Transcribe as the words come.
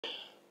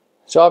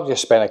So I've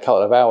just spent a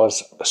couple of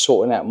hours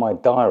sorting out my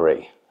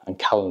diary and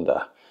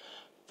calendar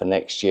for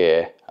next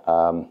year.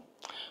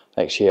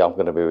 Next year I'm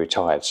going to be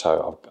retired,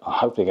 so I'm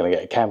hopefully going to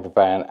get a camper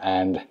van,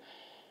 and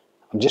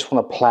I just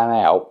want to plan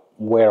out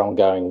where I'm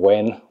going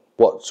when,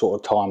 what sort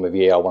of time of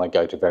year I want to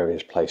go to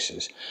various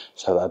places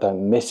so that I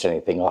don't miss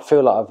anything. I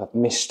feel like I've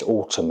missed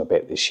autumn a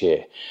bit this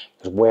year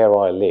because where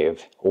I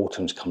live,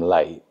 autumn's come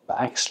late, but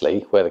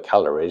actually where the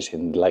colour is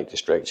in the Lake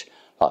District,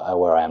 like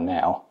where I am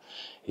now,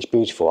 it's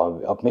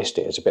beautiful. I've missed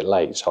it, it's a bit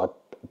late, so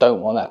I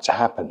don't want that to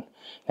happen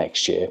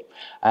next year.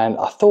 And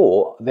I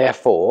thought,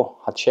 therefore,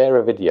 I'd share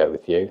a video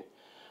with you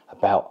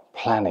about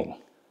planning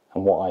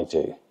and what I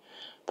do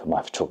for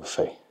my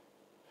photography.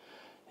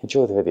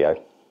 Enjoy the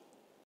video.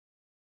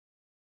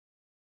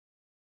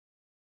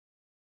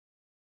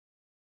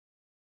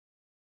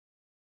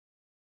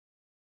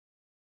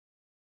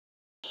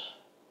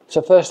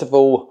 So first of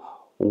all,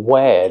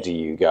 where do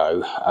you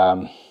go?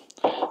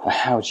 And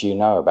how do you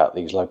know about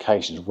these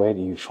locations? Where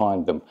do you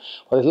find them?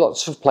 Well, there's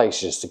lots of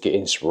places to get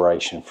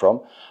inspiration from.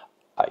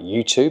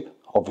 YouTube,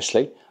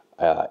 obviously,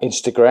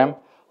 Instagram,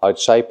 I'd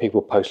say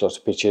people post lots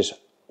of pictures.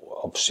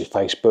 Obviously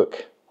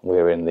Facebook,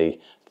 we're in the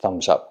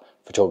Thumbs Up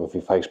Photography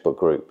Facebook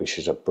group, which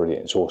is a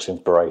brilliant source of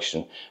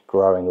inspiration,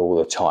 growing all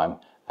the time.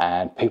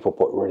 And people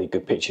put really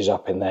good pictures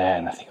up in there,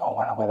 and I think, oh, I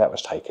wonder where that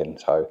was taken.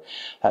 So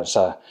that's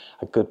a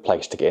good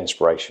place to get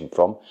inspiration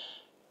from.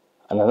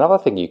 And another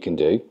thing you can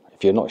do,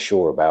 if you're not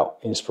sure about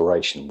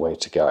inspiration, where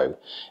to go,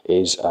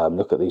 is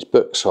look at these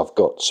books. So I've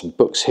got some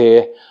books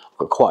here. I've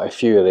got quite a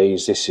few of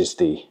these. This is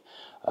the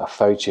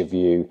Photo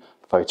View,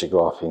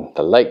 Photographing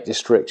the Lake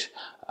District,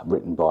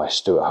 written by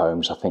Stuart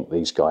Holmes. I think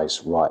these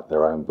guys write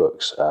their own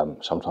books.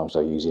 Sometimes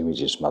they use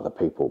images from other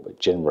people, but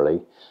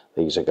generally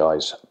these are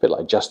guys a bit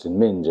like Justin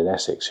Minns in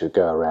Essex who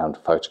go around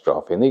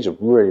photographing. These are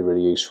really,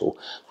 really useful.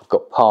 I've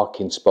got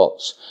parking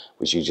spots,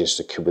 which you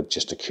just with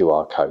just a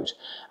QR code.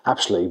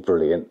 Absolutely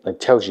brilliant. It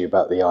tells you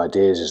about the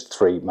ideas.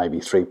 There's maybe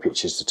three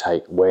pictures to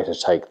take, where to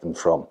take them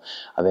from,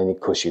 and then of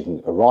course you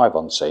can arrive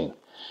on scene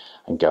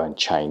and go and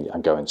change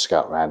and go and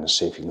scout around and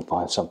see if you can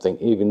find something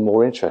even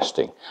more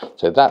interesting.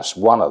 So that's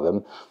one of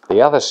them.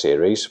 The other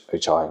series,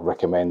 which I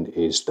recommend,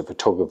 is the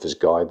Photographer's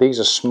Guide. These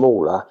are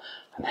smaller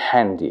and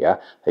handier.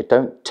 They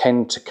don't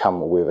tend to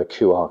come with a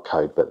QR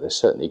code, but there's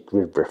certainly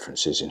grid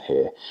references in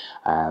here,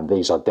 and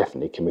these are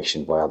definitely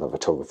commissioned by other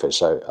photographers.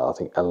 So I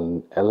think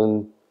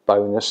Ellen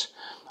Bonus,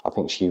 I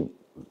think she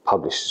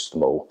publishes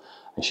them all,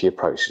 and she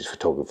approaches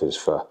photographers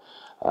for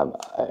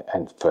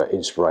and for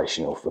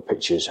inspiration or for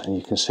pictures, and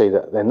you can see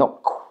that they're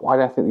not quite, I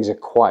don't think these are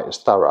quite as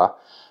thorough,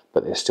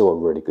 but they're still a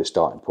really good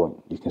starting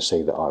point. You can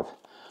see that I've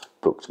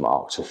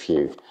bookmarked a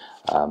few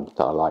that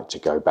I like to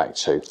go back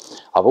to.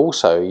 I've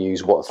also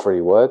used what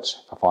three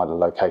words. If I find a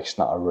location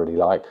that I really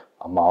like,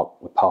 I mark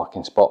the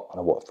parking spot and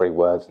I what three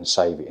words and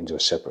save it into a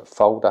separate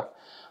folder.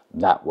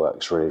 That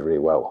works really, really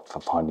well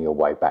for finding your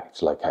way back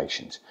to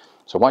locations.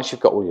 So once you've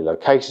got all your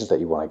locations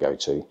that you want to go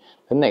to,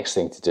 the next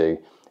thing to do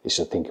is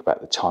to think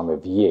about the time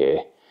of year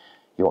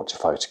you want to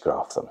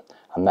photograph them,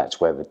 and that's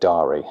where the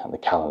diary and the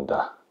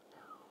calendar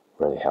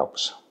really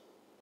helps.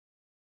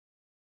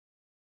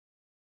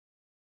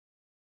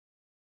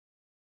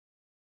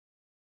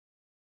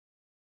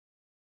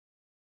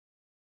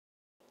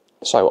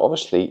 So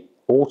obviously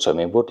autumn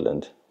in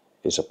woodland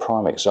is a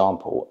prime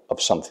example of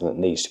something that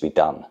needs to be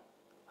done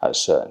at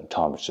certain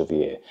times of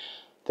year.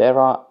 There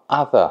are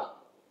other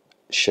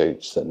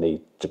shoots that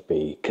need to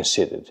be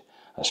considered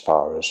as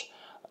far as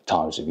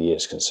times of year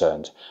is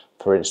concerned.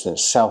 For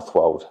instance,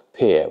 Southwold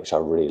Pier, which I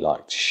really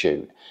like to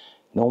shoot,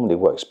 normally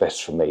works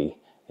best for me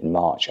in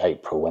March,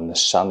 April, when the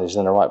sun is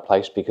in the right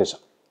place, because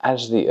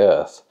as the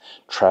earth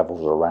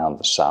travels around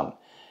the sun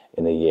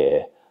in a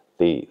year,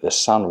 the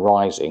sun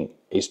rising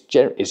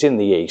is in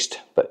the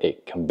east, but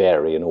it can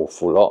vary an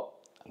awful lot.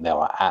 There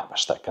are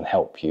apps that can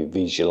help you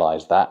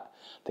visualize that,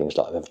 things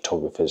like the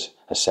Photographer's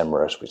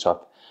Ephemeris, which I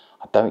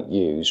don't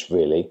use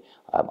really.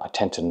 I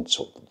tend to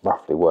sort of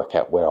roughly work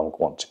out where I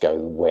want to go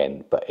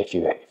when, but if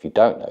you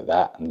don't know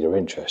that and you're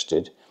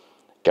interested,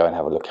 go and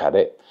have a look at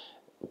it.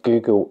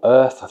 Google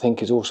Earth, I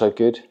think, is also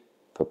good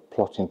for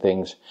plotting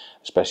things,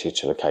 especially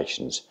to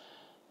locations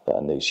that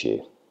are new to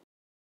you.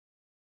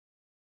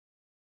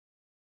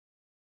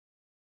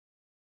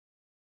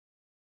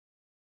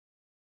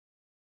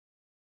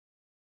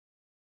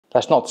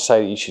 That's not to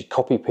say that you should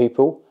copy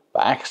people,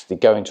 but actually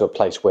going to a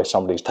place where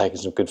somebody's taken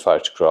some good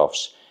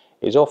photographs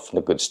is often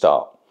a good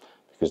start,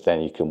 because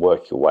then you can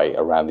work your way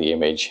around the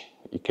image,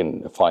 you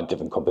can find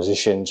different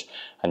compositions,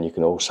 and you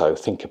can also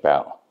think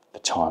about the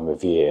time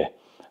of year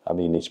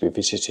you need to be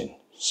visiting.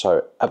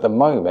 So at the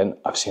moment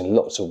I've seen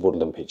lots of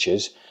woodland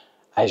pictures,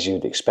 as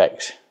you'd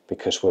expect,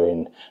 because we're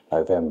in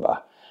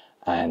November,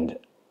 and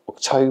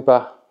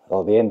October,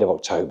 or the end of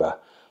October,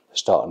 the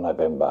start of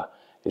November,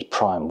 is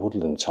prime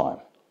woodland time.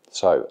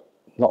 So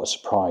not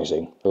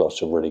surprising,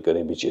 lots of really good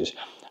images.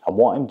 And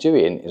what I'm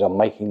doing is I'm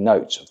making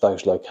notes of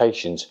those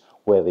locations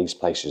where these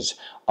places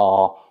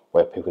are,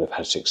 where people have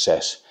had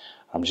success,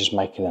 I'm just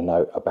making a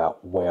note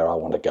about where I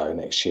want to go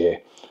next year.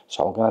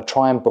 So I'm going to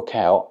try and book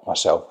out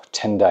myself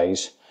 10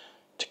 days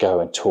to go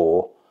and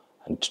tour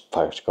and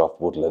photograph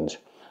woodland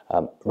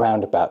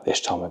round about this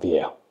time of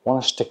year. I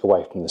want to stick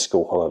away from the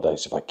school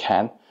holidays if I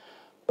can,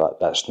 but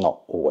that's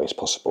not always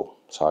possible.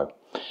 So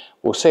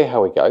we'll see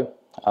how we go.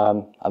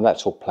 And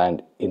that's all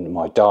planned in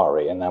my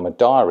diary. And now my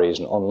diary is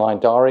an online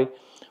diary,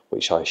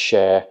 which I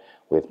share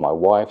with my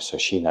wife so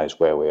she knows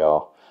where we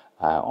are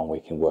and we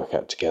can work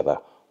out together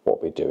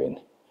what we're doing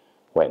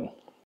when.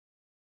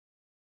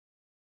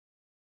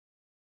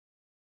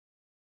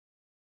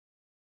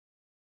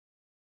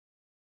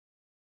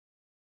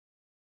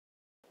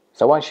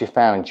 So once you've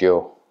found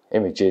your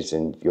images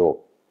and your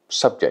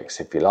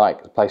subjects, if you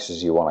like, the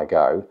places you want to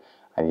go,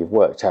 and you've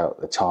worked out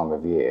the time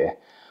of year,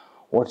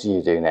 what do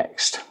you do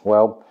next?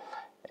 Well,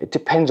 it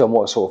depends on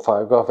what sort of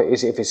photograph it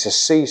is. If it's a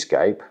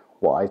seascape,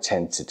 what I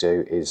tend to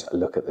do is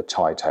look at the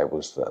tide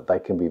tables. They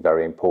can be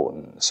very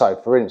important. So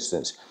for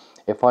instance,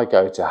 if I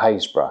go to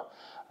Haweswater,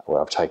 where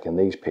I've taken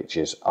these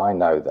pictures, I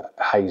know that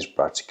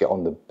Haweswater, to get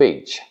on the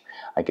beach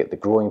and get the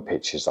groin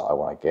pictures that I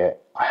want to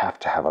get, I have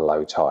to have a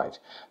low tide.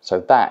 So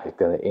that is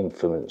going to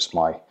influence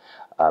my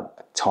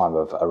time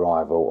of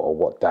arrival or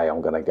what day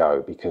I'm going to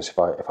go, because if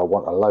I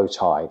want a low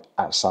tide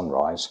at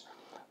sunrise,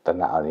 then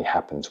that only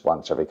happens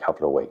once every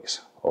couple of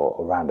weeks or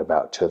around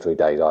about 2 or 3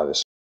 days either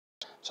side.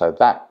 So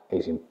that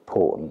is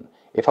important.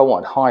 If I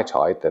want high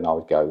tide, then I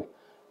would go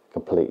a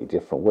completely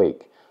different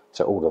week.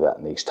 So all of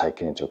that needs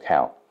taken into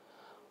account.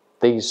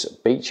 These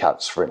beach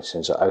huts, for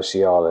instance, at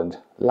Osea Island,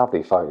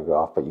 lovely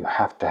photograph, but you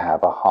have to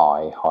have a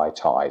high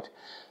tide.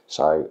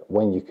 So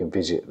when you can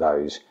visit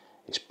those,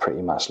 it's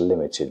pretty much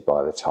limited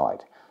by the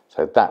tide.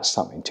 So that's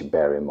something to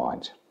bear in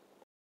mind.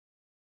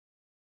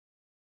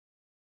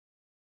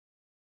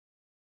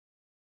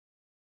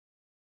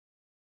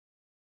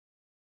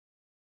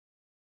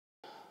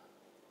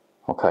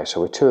 Okay,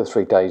 so we're 2 or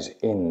 3 days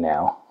in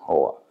now,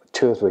 or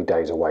 2 or 3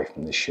 days away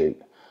from the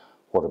shoot.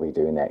 What do we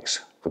do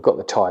next? We've got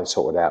the tide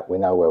sorted out, we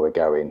know where we're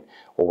going,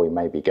 or we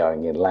may be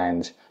going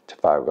inland to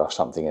photograph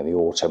something in the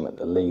autumn and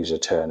the leaves are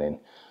turning.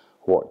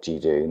 What do you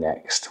do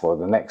next? Well,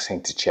 the next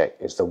thing to check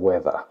is the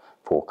weather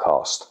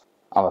forecast.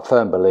 I'm a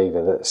firm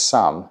believer that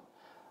some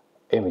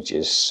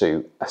images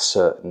suit a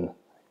certain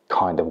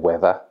kind of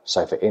weather.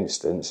 So for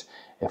instance,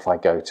 if I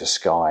go to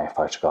Skye and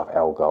photograph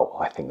Elgol,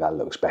 I think that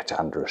looks better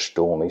under a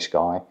stormy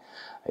sky.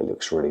 It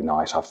looks really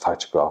nice. I've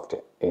photographed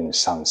it in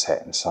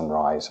sunset and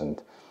sunrise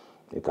and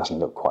it doesn't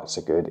look quite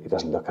so good. It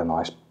doesn't look a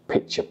nice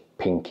picture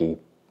pinky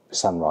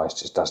sunrise,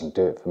 just doesn't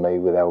do it for me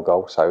with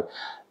Elgol. So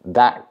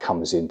that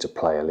comes into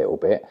play a little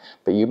bit,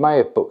 but you may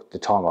have booked the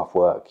time off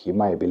work. You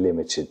may be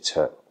limited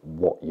to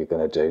what you're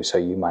going to do, so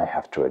you may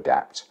have to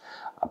adapt.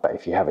 But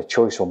if you have a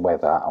choice on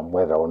whether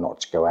or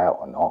not to go out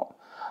or not,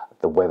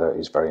 the weather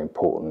is very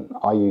important.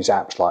 I use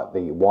apps like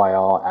the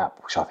YR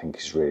app, which I think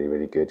is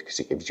really good because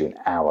it gives you an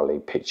hourly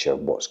picture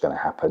of what's going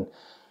to happen.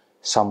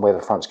 Some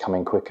weather fronts come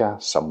in quicker,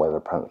 some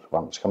weather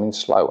fronts come in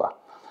slower.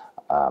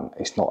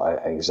 It's not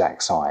an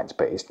exact science,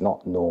 but it's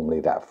not normally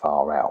that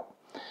far out.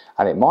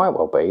 And it might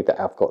well be that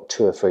I've got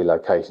 2 or 3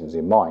 locations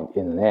in mind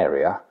in an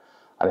area,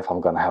 and if I'm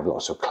going to have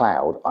lots of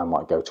cloud, I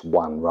might go to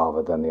one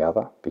rather than the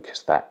other,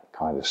 because that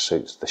kind of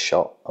suits the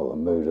shot or the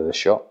mood of the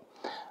shot.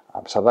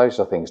 So those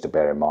are things to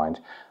bear in mind.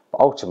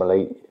 But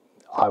ultimately,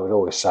 I would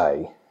always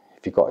say,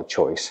 if you've got a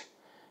choice,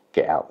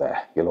 get out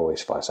there. You'll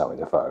always find something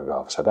to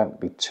photograph. So don't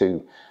be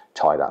too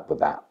tied up with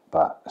that.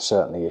 But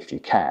certainly if you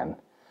can,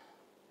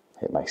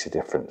 it makes a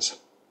difference.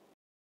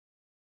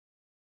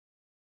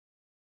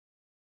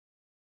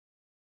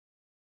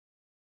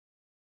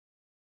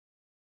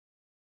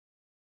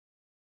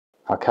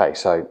 Okay,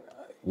 so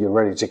you're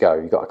ready to go.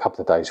 You've got a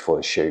couple of days for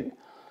the shoot.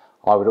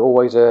 I would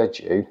always urge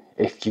you,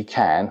 if you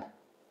can,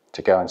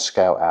 to go and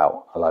scout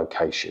out a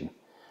location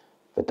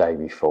the day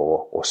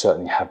before, or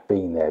certainly have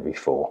been there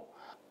before.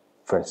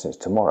 For instance,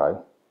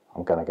 tomorrow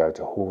I'm going to go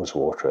to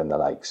Haweswater in the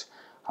lakes,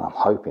 and I'm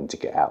hoping to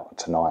get out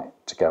tonight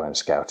to go and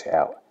scout it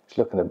out. It's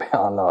looking a bit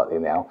unlikely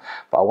now,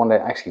 but I want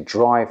to actually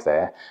drive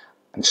there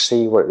and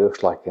see what it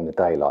looks like in the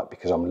daylight,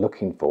 because I'm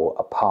looking for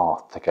a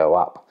path to go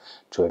up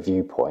to a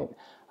viewpoint,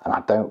 and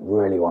I don't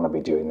really want to be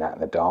doing that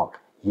in the dark.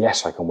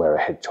 Yes, I can wear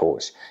a head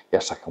torch.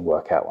 Yes, I can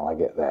work out when I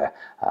get there,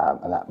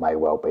 and that may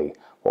well be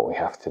what we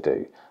have to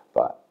do.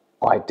 But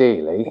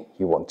ideally,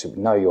 you want to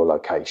know your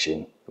location,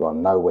 you want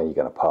to know when you're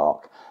going to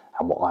park,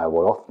 and what I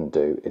will often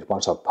do is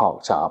once I've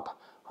parked up,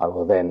 I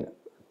will then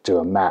do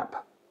a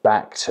map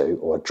back to,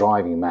 or a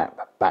driving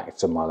map back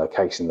to my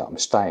location that I'm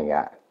staying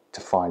at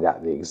to find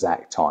out the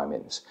exact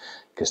timings,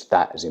 because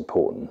that is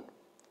important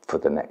for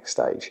the next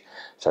stage.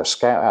 So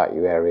scout out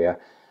your area.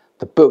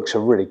 The books are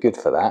really good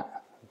for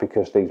that,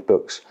 because these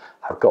books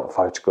have got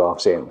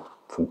photographs in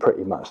from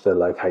pretty much the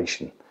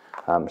location.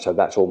 So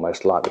that's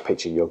almost like the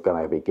picture you're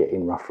going to be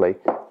getting roughly.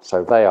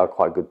 So they are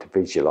quite good to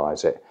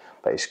visualize it,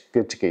 but it's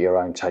good to get your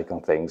own take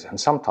on things. And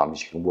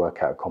sometimes you can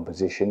work out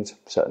compositions,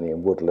 certainly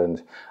in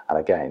woodland. And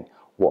again,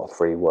 what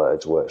 3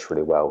 words works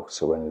really well.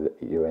 So when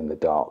you're in the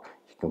dark,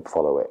 you can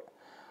follow it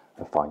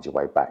and find your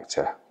way back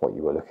to what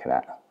you were looking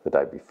at. the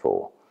day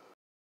before.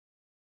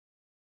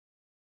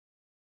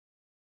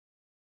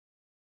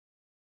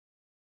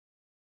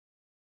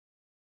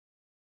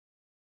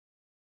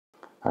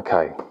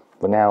 Okay,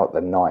 we're now at the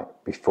night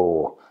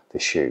before the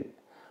shoot.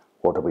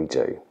 What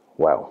do?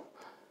 Well,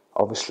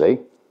 obviously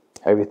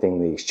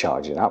everything needs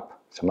charging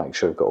up, so make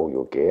sure you've got all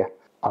your gear.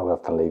 I will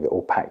often leave it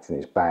all packed in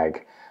this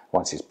bag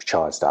once it's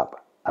charged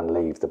up and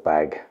leave the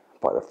bag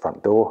by the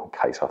front door in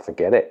case I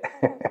forget it,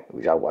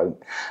 which I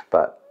won't,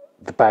 but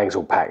the bag's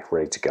all packed,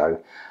 ready to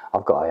go.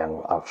 I've got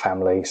a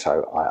family,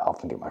 so I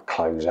often get my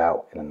clothes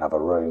out in another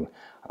room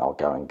and I'll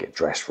go and get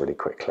dressed really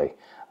quickly.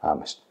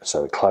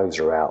 So the clothes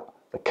are out,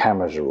 the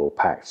cameras are all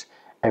packed,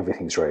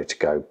 everything's ready to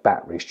go,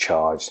 batteries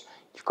charged,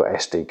 you've got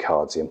SD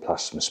cards in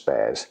plus some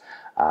spares.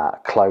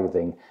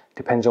 Clothing,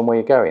 depends on where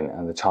you're going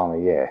and the time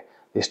of year.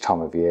 This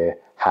time of year,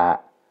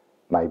 hat,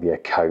 maybe a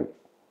coat,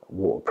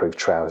 waterproof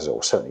trousers,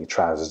 or certainly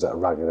trousers that are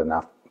rugged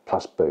enough,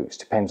 plus boots.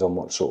 Depends on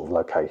what sort of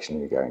location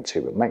you're going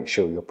to, but make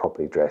sure you're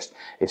properly dressed.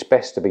 It's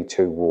best to be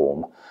too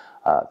warm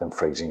than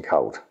freezing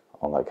cold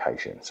on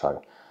location,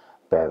 so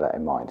bear that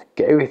in mind.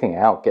 Get everything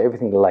out, get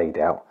everything laid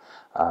out,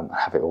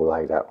 have it all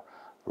laid out,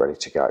 ready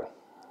to go.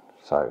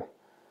 So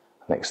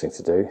next thing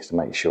to do is to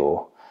make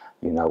sure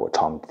you know what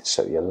time to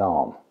set the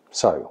alarm.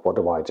 So what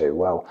do?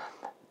 Well,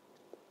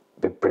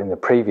 in the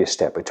previous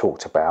step we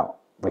talked about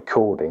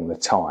recording the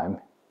time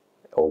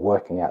or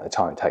working out the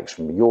time it takes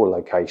from your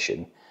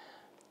location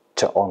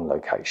to on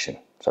location.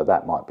 So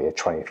that might be a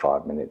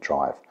 25-minute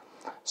drive.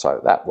 So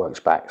that works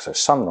back. So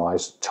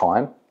sunrise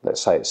time,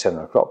 let's say it's 7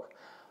 o'clock,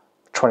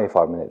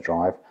 25-minute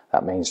drive.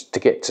 That means to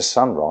get to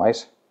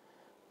sunrise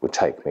would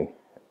take me,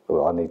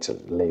 well, I need to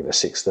leave at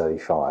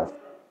 6:35,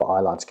 but I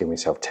like to give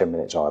myself 10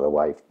 minutes either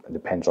way. It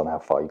depends on how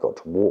far you've got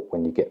to walk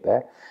when you get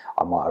there.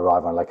 I might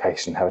arrive on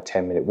location and have a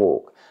 10-minute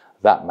walk.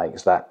 That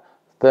makes that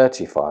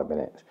 35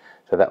 minutes.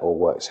 So that all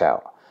works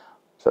out.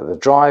 So the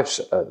drive's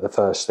the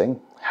first thing.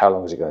 How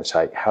long is it going to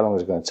take? How long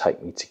is it going to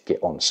take me to get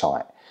on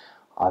site?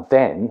 I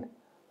then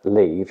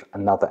leave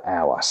another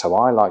hour. So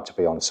I like to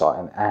be on site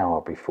an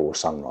hour before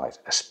sunrise,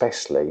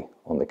 especially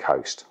on the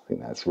coast. I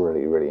think that's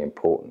really, really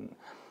important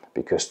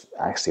because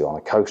actually on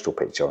a coastal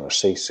picture, on a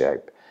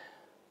seascape,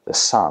 the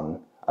sun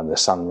and the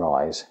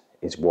sunrise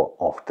is what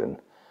often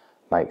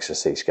makes a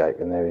seascape,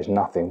 and there is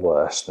nothing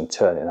worse than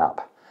turning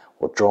up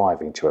or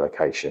driving to a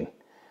location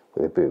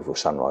with a beautiful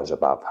sunrise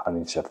above,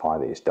 only to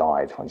find that it's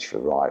died once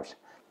you've arrived.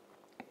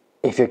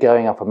 If you're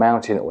going up a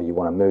mountain or you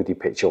want a moody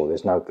picture or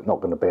there's not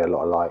going to be a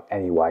lot of light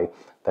anyway,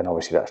 then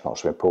obviously that's not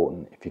so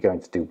important. If you're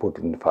going to do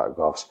woodland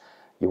photographs,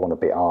 you want to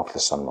be after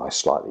sunrise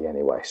slightly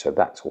anyway, so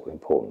that's all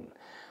important.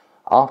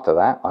 After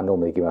that, I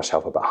normally give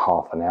myself about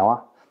half an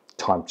hour,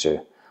 time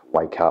to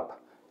wake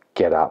up,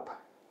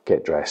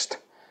 get dressed,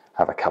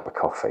 have a cup of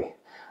coffee,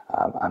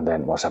 and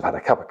then once I've had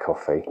a cup of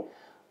coffee,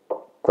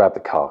 grab the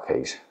car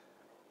keys,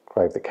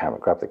 grab the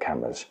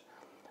cameras,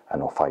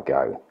 and off I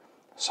go.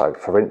 So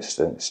for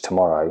instance,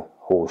 tomorrow,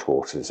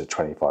 Haweswater is a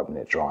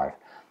 25-minute drive.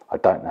 I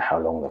don't know how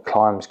long the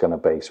climb's going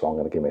to be, so I'm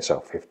going to give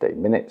myself 15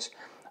 minutes,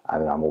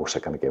 and then I'm also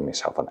going to give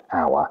myself an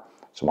hour,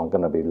 so I'm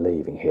going to be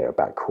leaving here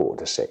about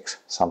 5:45,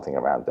 something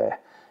around there.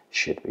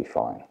 Should be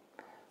fine.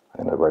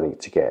 I'm ready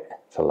to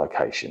get to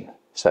location.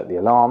 Set the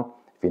alarm.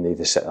 If you need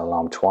to set an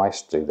alarm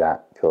twice, do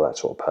that if you're that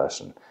sort of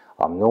person.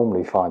 I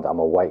normally find that I'm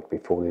awake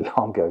before the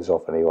alarm goes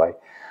off anyway,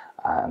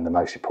 and the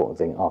most important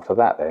thing after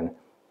that then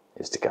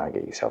is to go and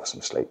get yourself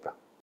some sleep.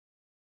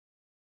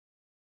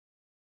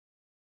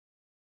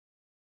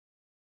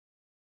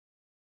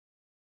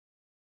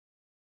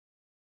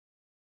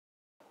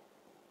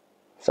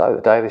 So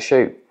the day of the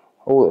shoot,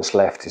 all that's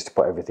left is to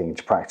put everything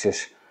into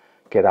practice.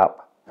 Get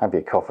up, have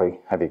your coffee,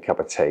 have your cup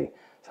of tea,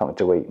 something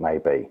to eat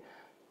maybe,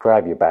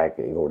 grab your bag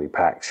that you've already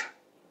packed,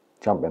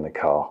 jump in the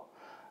car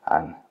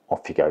and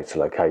off you go to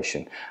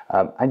location.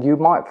 And you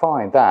might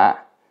find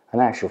that, in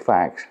actual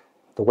fact,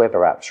 the weather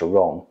apps are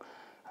wrong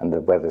and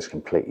the weather's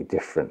completely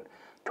different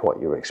to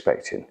what you're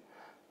expecting.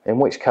 In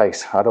which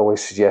case, I'd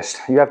always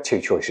suggest, you have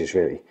two choices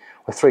really,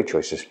 or three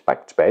choices.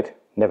 Back to bed,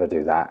 never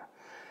do that.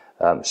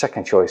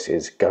 Second choice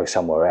is go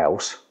somewhere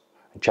else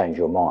and change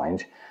your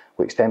mind,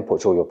 which then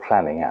puts all your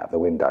planning out of the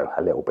window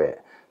a little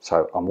bit.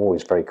 So I'm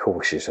always very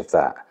cautious of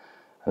that.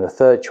 And the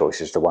third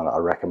choice is the one that I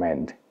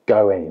recommend,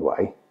 go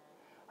anyway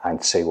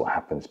and see what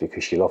happens,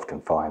 because you'll often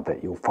find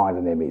that you'll find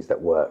an image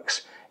that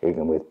works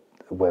even with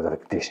weather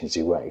conditions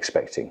you weren't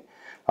expecting.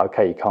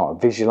 Okay, you can't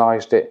have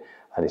visualized it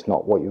and it's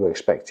not what you were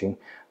expecting,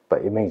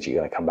 but it means you're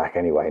going to come back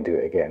anyway and do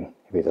it again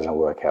if it doesn't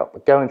work out.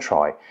 But go and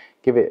try,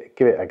 give it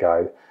a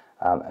go,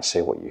 and see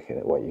what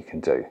you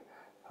can do.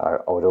 I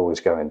would always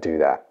go and do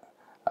that.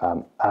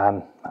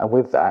 And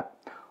with that,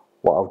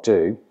 what I'll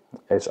do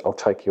is I'll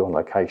take you on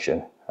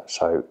location.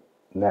 So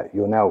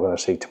you're now going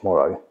to see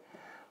tomorrow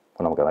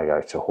when I'm going to go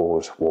to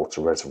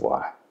Haweswater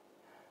Reservoir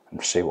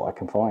and see what I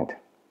can find.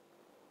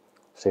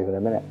 See you in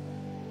a minute.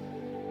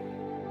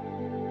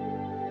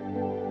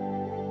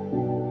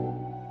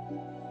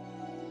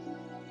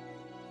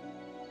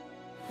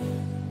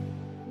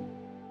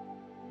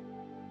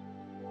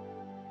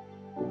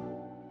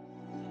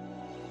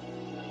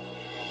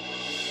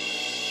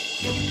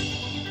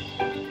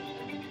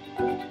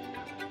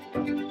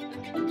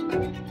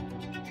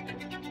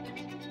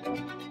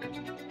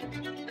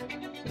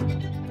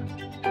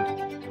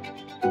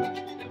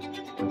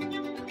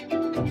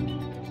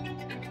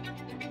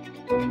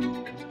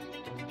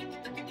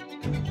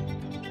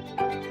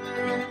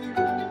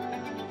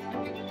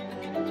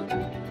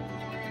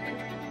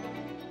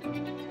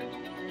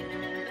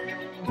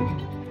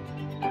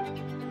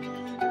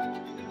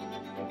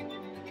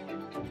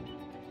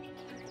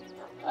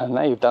 And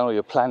now you've done all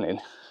your planning,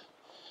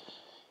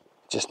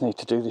 just need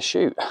to do the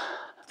shoot.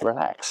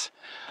 Relax.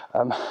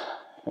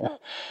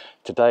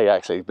 Today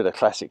actually has been a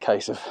classic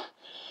case of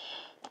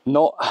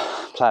not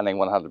planning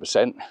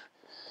 100%,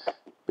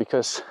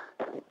 because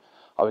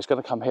I was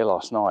going to come here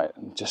last night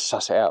and just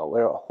suss it out.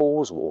 We're at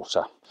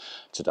Haweswater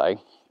today,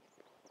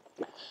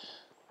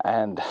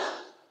 and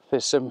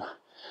there's some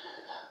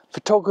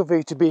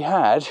photography to be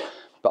had,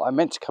 but I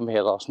meant to come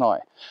here last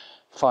night,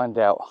 find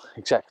out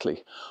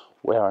exactly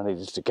where I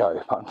needed to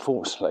go, but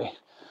unfortunately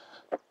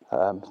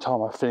the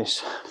time I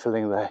finished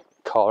filling the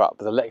car up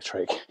with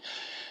electric,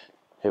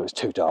 it was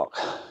too dark.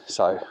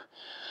 So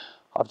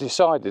I've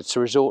decided to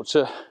resort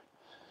to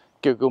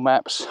Google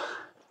Maps,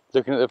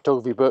 looking at the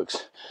photography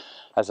books,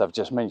 as I've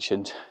just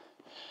mentioned,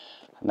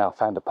 and now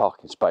found a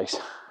parking space,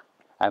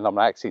 and I'm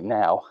actually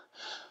now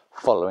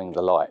following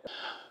the light.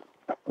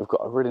 We've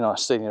got a really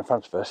nice scene in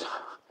front of us.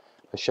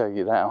 I'll show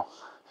you now.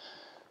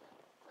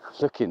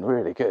 Looking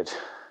really good.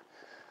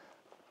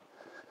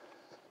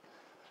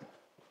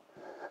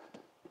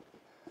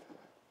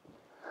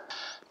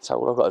 So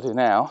what I've got to do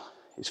now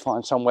is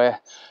find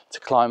somewhere to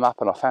climb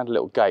up, and I found a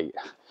little gate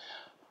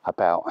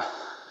about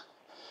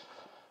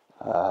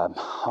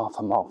half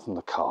a mile from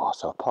the car.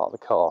 So I park the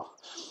car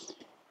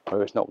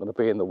where it's not going to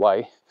be in the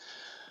way,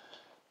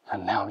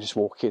 and now I'm just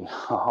walking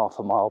a half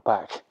a mile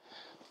back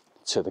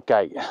to the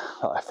gate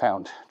that I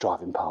found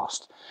driving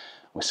past.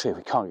 We'll see if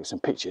we can't get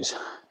some pictures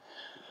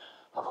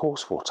of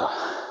Haweswater.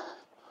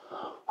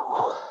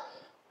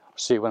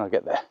 See you when I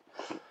get there.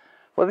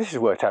 Well, this has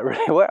worked out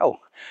really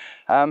well.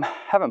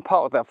 Haven't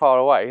parked that far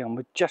away.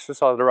 I'm just the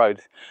side of the road,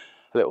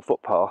 a little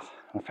footpath,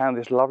 and I found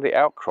this lovely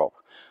outcrop.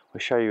 We'll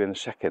show you in a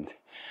second.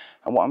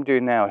 And what I'm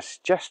doing now is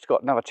just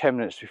got another 10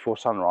 minutes before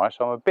sunrise,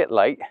 so I'm a bit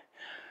late,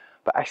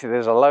 but actually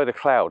there's a load of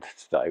cloud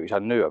today, which I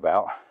knew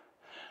about.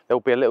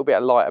 There'll be a little bit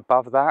of light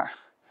above that,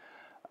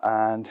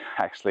 and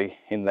actually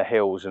in the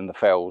hills and the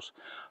fells,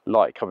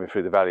 light coming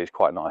through the valley is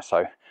quite nice.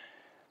 So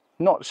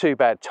not too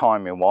bad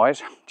timing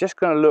wise. Just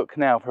going to look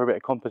now for a bit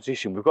of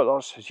composition. We've got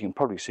lots, as you can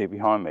probably see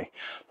behind me,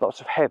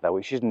 lots of heather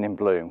which isn't in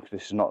bloom because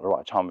this is not the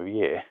right time of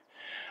year.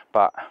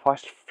 But if I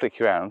flick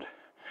around,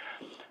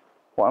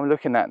 what I'm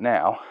looking at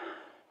now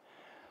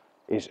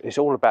is it's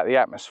all about the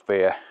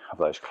atmosphere of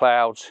those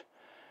clouds.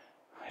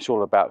 It's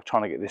all about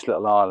trying to get this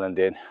little island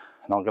in,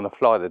 and I'm going to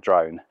fly the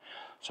drone.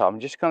 So I'm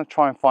just going to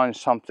try and find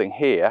something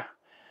here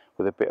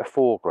with a bit of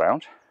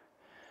foreground.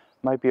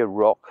 Maybe a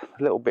rock,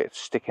 a little bit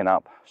sticking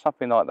up,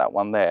 something like that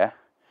one there,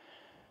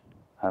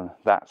 and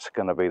that's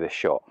going to be the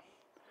shot.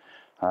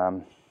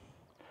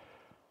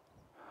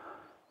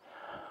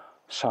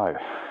 So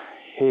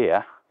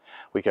here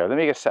we go. Let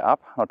me get set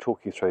up, I'll talk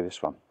you through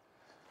this one.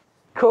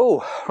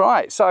 Cool,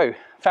 right, so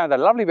found a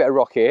lovely bit of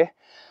rock here,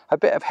 a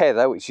bit of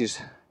heather, which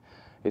is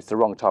it's the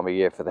wrong time of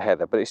year for the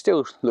heather, but it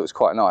still looks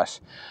quite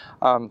nice.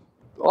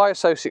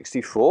 ISO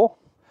 64,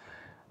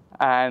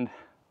 and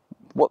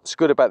what's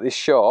good about this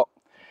shot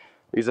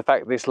is the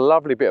fact that this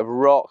lovely bit of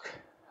rock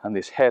and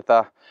this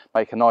heather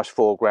make a nice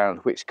foreground,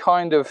 which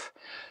kind of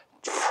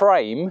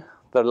frame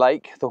the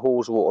lake, the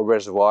Haweswater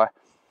reservoir,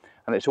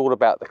 and it's all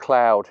about the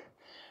cloud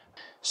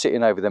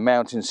sitting over the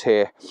mountains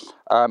here.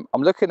 I'm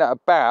looking at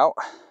about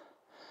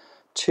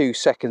 2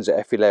 seconds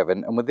at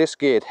f11, and with this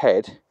geared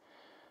head,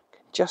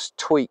 just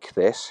tweak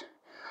this.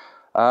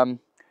 On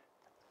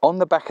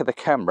the back of the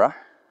camera,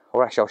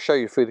 or actually I'll show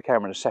you through the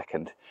camera in a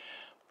second,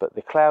 but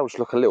the clouds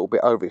look a little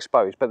bit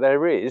overexposed, but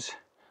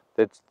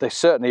they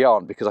certainly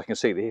aren't, because I can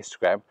see the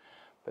histogram,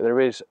 but there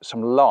is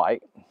some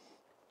light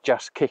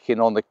just kicking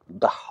on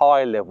the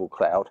high level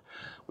cloud,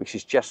 which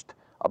is just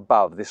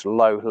above this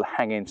low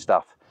hanging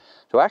stuff.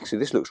 So actually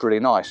this looks really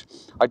nice.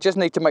 I just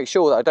need to make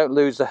sure that I don't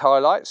lose the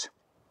highlights.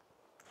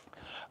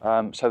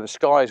 So the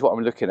sky is what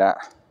I'm looking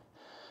at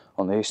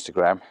on the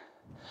histogram.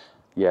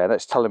 Yeah,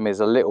 that's telling me there's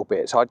a little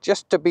bit. So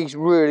just to be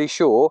really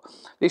sure,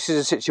 this is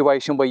a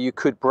situation where you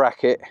could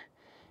bracket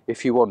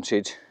if you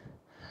wanted.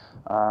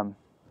 But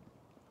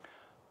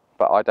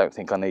I don't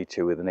think I need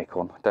to with the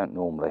Nikon. I don't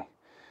normally.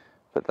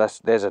 But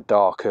there's a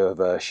darker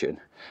version.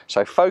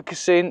 So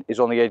focusing is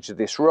on the edge of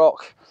this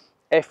rock.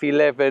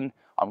 F11,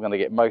 I'm going to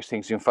get most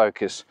things in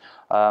focus.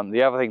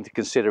 The other thing to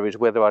consider is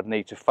whether I'd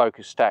need to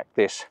focus stack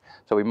this.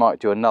 So we might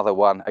do another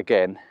one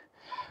again,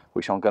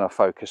 which I'm going to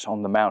focus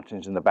on the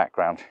mountains in the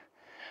background.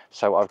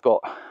 So I've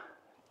got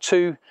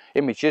 2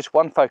 images,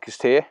 one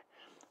focused here,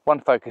 one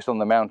focused on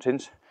the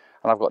mountains,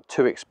 and I've got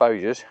 2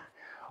 exposures,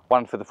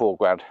 one for the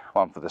foreground,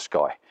 one for the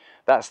sky.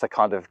 That's the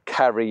kind of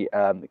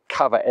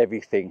cover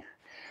everything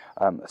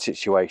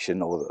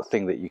situation, or the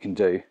thing that you can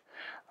do.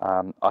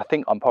 I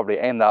think I'm probably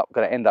going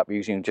to end up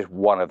using just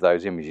one of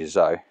those images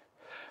though,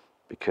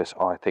 because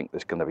I think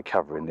there's going to be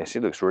covering this.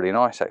 It looks really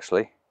nice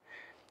actually.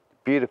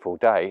 Beautiful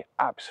day,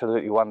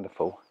 absolutely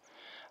wonderful.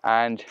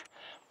 And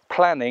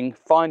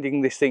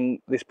finding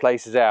this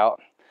places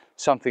out,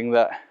 something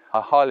that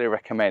I highly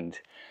recommend.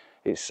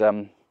 It's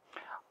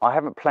I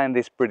haven't planned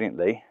this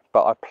brilliantly,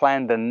 but I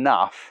planned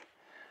enough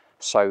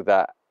so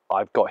that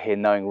I've got here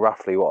knowing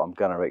roughly what I'm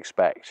going to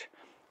expect.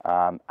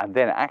 And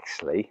then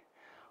actually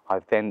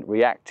I've then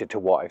reacted to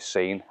what I've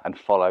seen and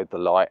followed the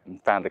light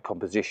and found a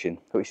composition,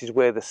 which is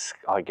where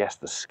I guess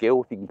the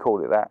skill, if you can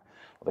call it that,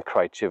 or the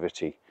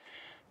creativity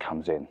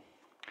comes in.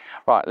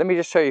 Right, let me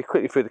just show you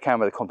quickly through the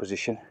camera the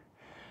composition,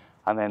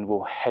 and then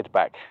we'll head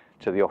back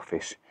to the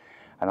office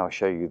and I'll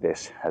show you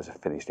this as a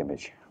finished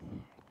image.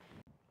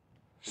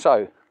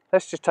 So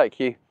let's just take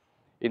you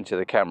into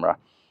the camera.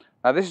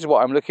 Now this is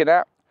what I'm looking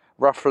at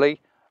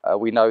roughly.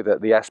 We know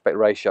that the aspect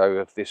ratio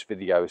of this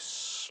video is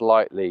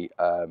slightly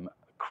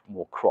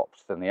more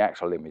cropped than the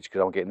actual image,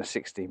 because I'm getting a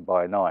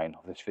 16:9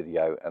 of this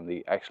video and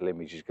the actual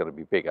image is going to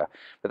be bigger.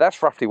 But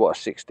that's roughly what a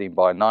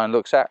 16:9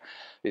 looks at.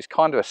 It's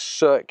kind of a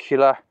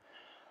circular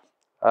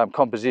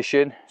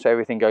composition, so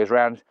everything goes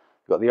round.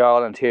 We've got the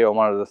island here on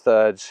one of the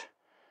thirds,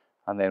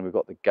 and then we've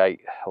got the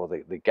gate, or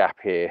the gap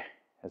here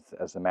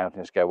as the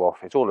mountains go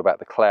off. It's all about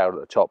the cloud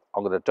at the top.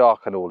 I'm going to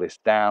darken all this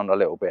down a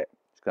little bit.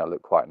 It's going to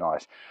look quite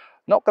nice.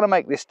 Not going to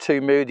make this too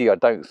moody, I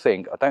don't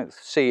think. I don't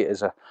see it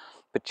as a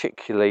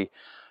particularly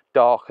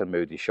dark and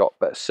moody shot,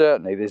 but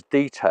certainly there's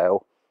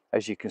detail,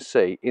 as you can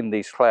see, in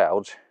these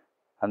clouds,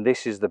 and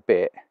this is the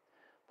bit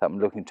that I'm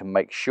looking to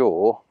make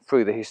sure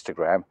through the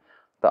histogram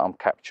that I'm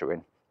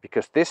capturing,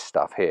 because this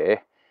stuff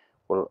here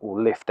will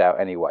lift out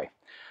anyway.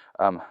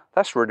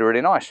 That's really,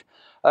 really nice.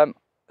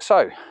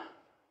 So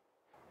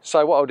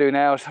what I'll do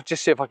now is I'll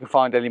just see if I can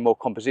find any more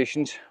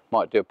compositions.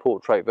 Might do a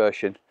portrait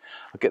version.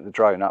 I'll get the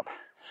drone up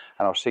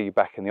and I'll see you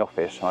back in the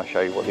office and I'll show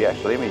you what the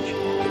actual image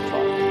looks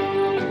like.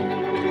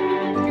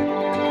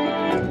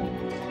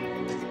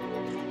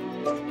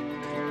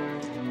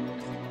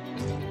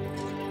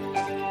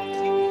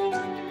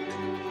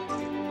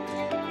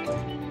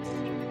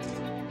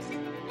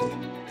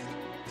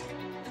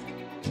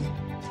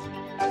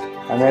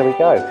 And there we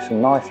go,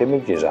 some nice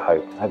images, I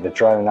hope. I had the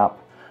drone up.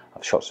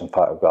 I've shot some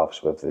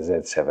photographs with the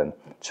Z7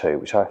 II,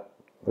 which I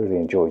really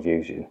enjoyed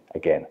using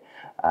again,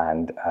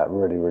 and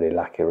really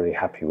lucky, really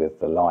happy with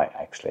the light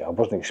actually. I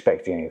wasn't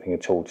expecting anything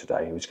at all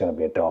today. It was going to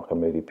be a dark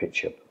and moody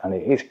picture, and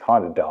it is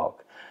kind of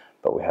dark,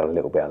 but we had a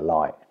little bit of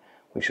light,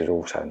 which was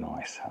also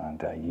nice,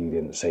 and you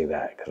didn't see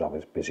that because I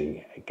was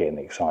busy getting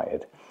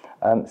excited.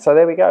 So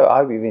there we go. I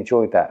hope you've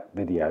enjoyed that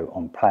video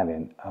on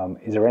planning.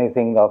 Is there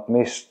anything I've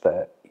missed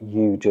that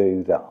you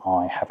do that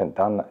I haven't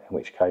done, in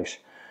which case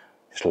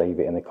just leave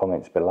it in the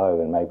comments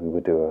below and maybe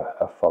we'll do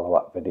a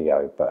follow-up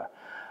video. But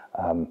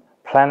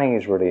planning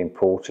is really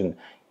important.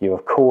 You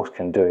of course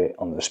can do it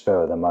on the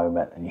spur of the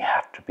moment, and you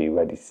have to be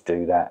ready to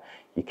do that.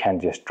 You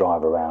can just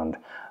drive around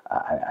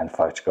and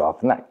photograph,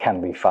 and that can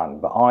be fun,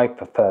 but I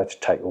prefer to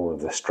take all of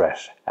the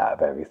stress out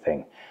of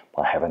everything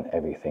by having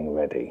everything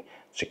ready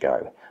to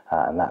go,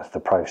 and that's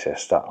the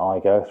process that I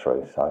go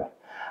through. So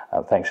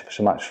thanks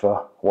so much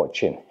for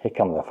watching. Here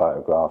come the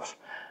photographs,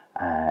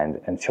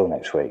 and until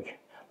next week,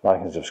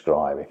 like and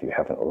subscribe if you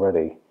haven't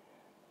already.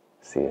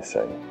 See you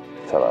soon.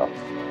 Ta-ra.